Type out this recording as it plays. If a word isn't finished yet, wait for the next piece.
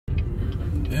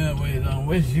Yeah, we're on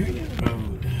West Union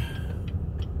Road.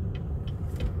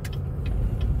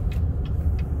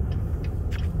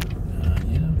 Now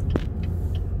you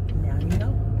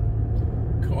know.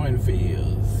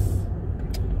 Cornfields.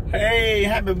 Hey,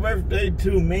 happy birthday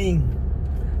to me.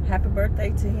 Happy birthday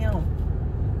to him.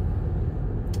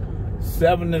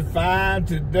 75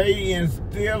 today and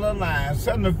still alive.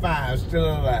 75 still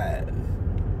alive.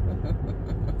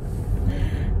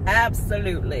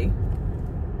 Absolutely.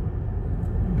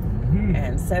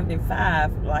 And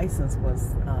 75 license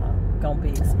was gonna be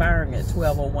expiring at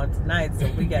 12:01 tonight, so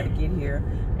we got to get here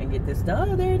and get this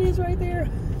done. Oh, there it is right there.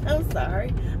 I'm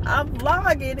sorry, I'm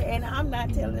vlogging and I'm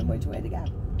not telling them which way to go.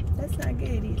 That's not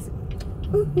good, is it?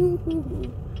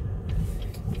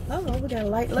 Oh, we got a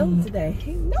light load today.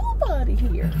 Ain't nobody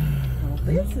here. Well,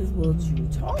 this is what you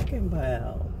talking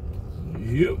about.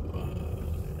 Yep.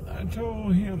 I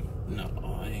told him, no,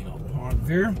 I ain't gonna park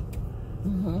there.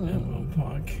 I'm gonna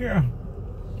park here.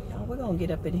 Oh, we're gonna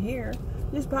get up in here.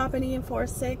 Just popping in for a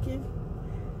second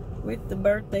with the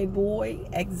birthday boy.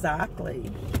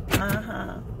 Exactly.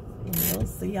 We'll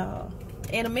see y'all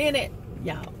in a minute.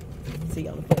 Y'all see you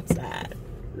on the flip side.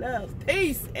 Love,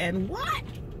 peace, and what?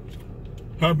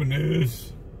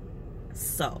 Happiness.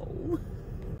 So.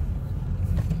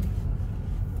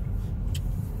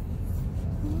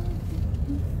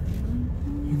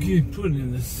 You get put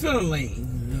in the center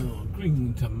lane. Oh,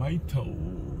 green tomatoes.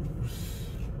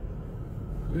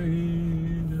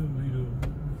 Green tomatoes.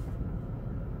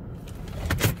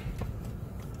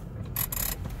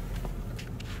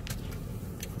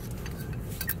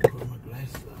 Put my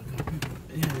glasses on. I got people.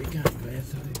 Yeah, they got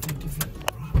glasses. They think it's like a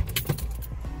rock.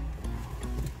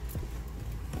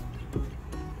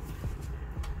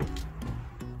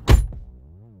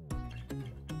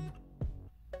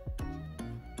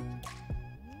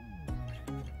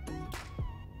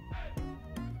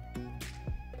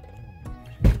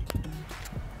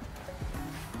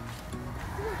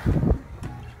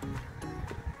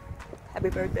 Happy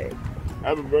birthday.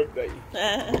 Happy birthday.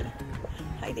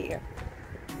 Hi there.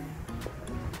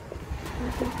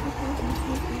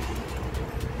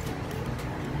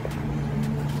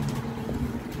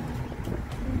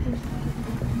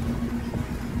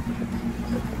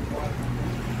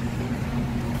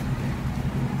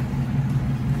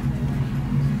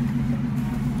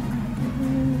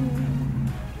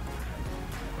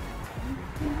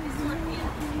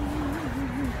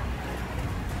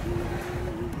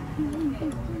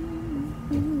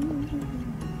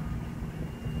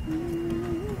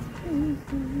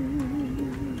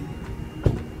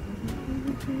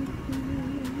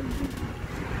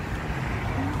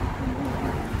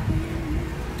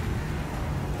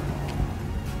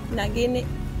 Not getting it?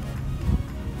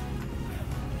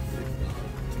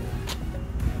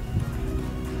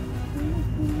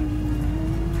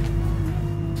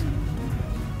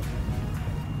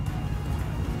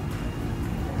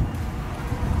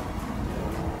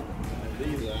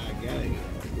 These are organic.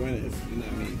 Granted, you know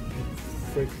what I mean?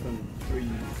 Fresh from the trees.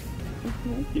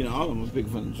 You know, all of them are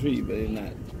picked from the tree, but they're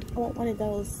not. I want one of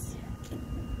those.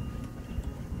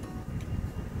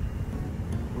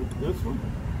 This one?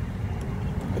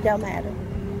 It don't matter.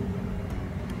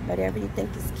 Whatever you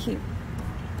think is cute.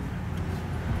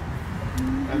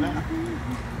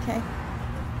 Okay. I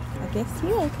guess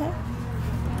you okay.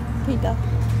 Here you go.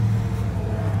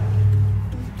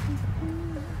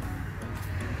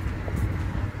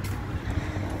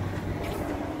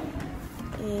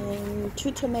 And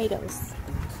 2 tomatoes.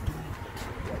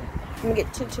 I'm gonna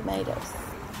get 2 tomatoes.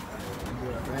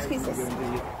 Pieces.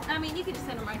 I mean, you could just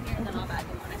set them right here and then I'll bag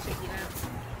them when I check you out.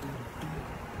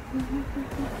 I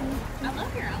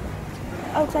love your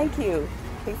outfit. Oh, thank you.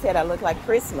 He said I look like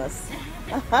Christmas.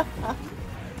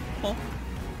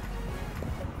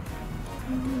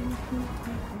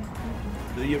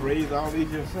 Do you raise all these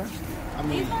yourself? I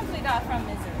mean, These ones we got from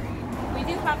Missouri. We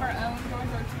do have our own George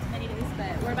Orchard tomatoes,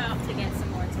 but we're about to get some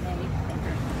more today.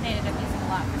 They ended up using a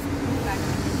lot for some food back in the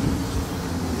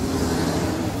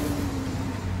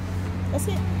That's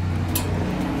it.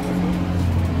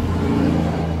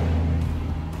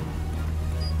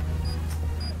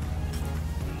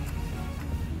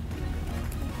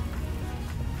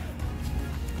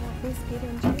 Biscuit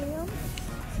and jam.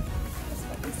 That's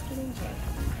what biscuit and jam.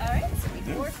 All right, so we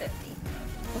 $4.50.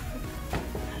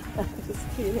 Just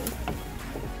kidding.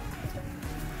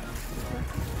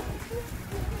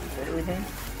 everything?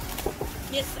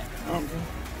 Yes, sir. Okay.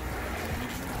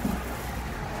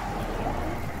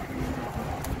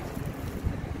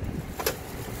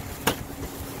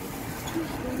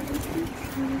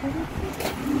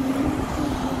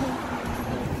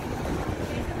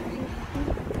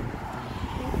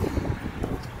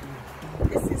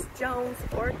 Jones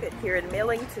Orchid here in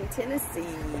Millington, Tennessee.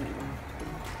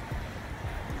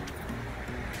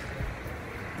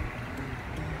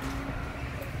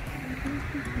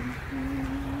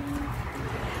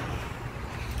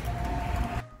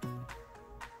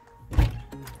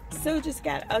 So just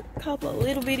got a couple of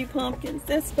little bitty pumpkins.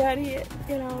 That's about it.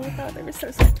 You know, I thought they were so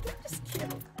sweet. They're just cute.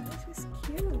 They're just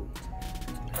cute.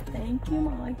 Thank you,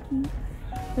 Mikey.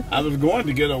 I was going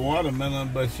to get a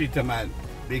watermelon, but she told me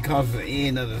because of the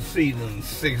end of the season,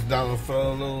 $6 for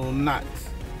a little nuts.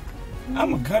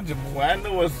 I'm a country boy. I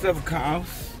know what stuff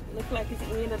costs. Look like it's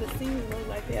the end of the season. Look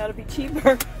like they ought to be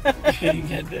cheaper. You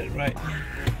got that right.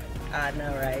 I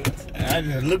know, right? I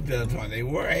just looked at them. They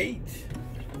were $8.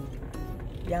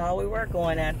 Y'all, we were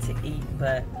going out to eat,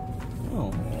 but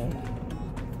oh,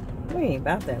 we ain't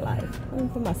about that life. Let me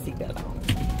put my seatbelt on.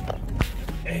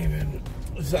 Hey, man.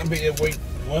 Some people wait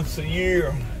once a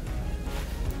year.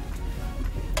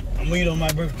 I'm gonna eat on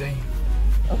my birthday.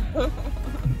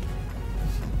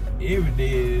 Every day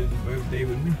is a birthday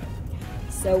with me.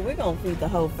 So we're gonna feed the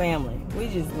whole family. We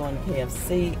just going to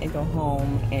KFC and go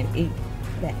home and eat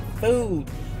that food.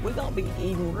 We're gonna be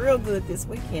eating real good this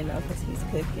weekend though, because he's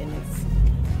cooking. It's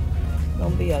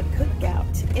gonna be a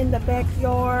cookout in the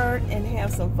backyard and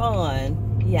have some fun.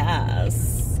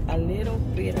 Yes, a little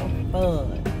bit of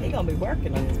fun. He's gonna be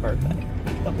working on his birthday.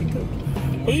 He's gonna be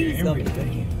cooking. He's gonna be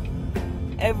cooking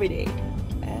every day.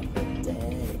 Every day.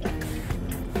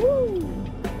 Woo!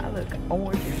 I look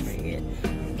orange and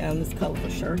red. Got on this colorful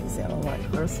shirt. He said I look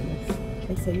like Christmas.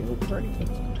 They say you look pretty.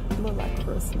 You look like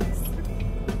Christmas.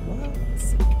 What?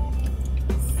 It's a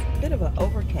bit of an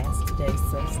overcast today,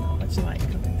 so it's not much light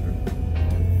coming through.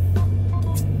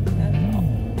 Not at all.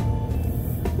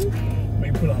 Let me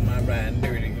put on my riding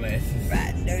dirty glasses.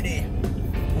 Riding dirty.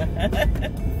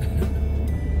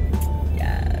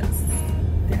 Yes,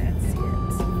 that's it.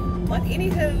 But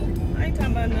anywho, I ain't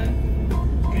talking about nothing.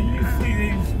 Can you see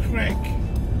these crack?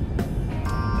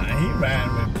 Now he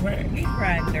riding with crack. He's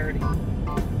riding dirty.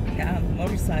 Got on the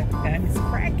motorcycle, got his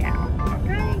crack out.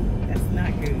 Okay, that's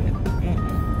not good.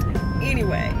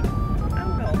 Anyway,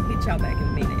 I'm gonna hit y'all back in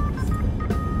a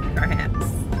minute. Perhaps.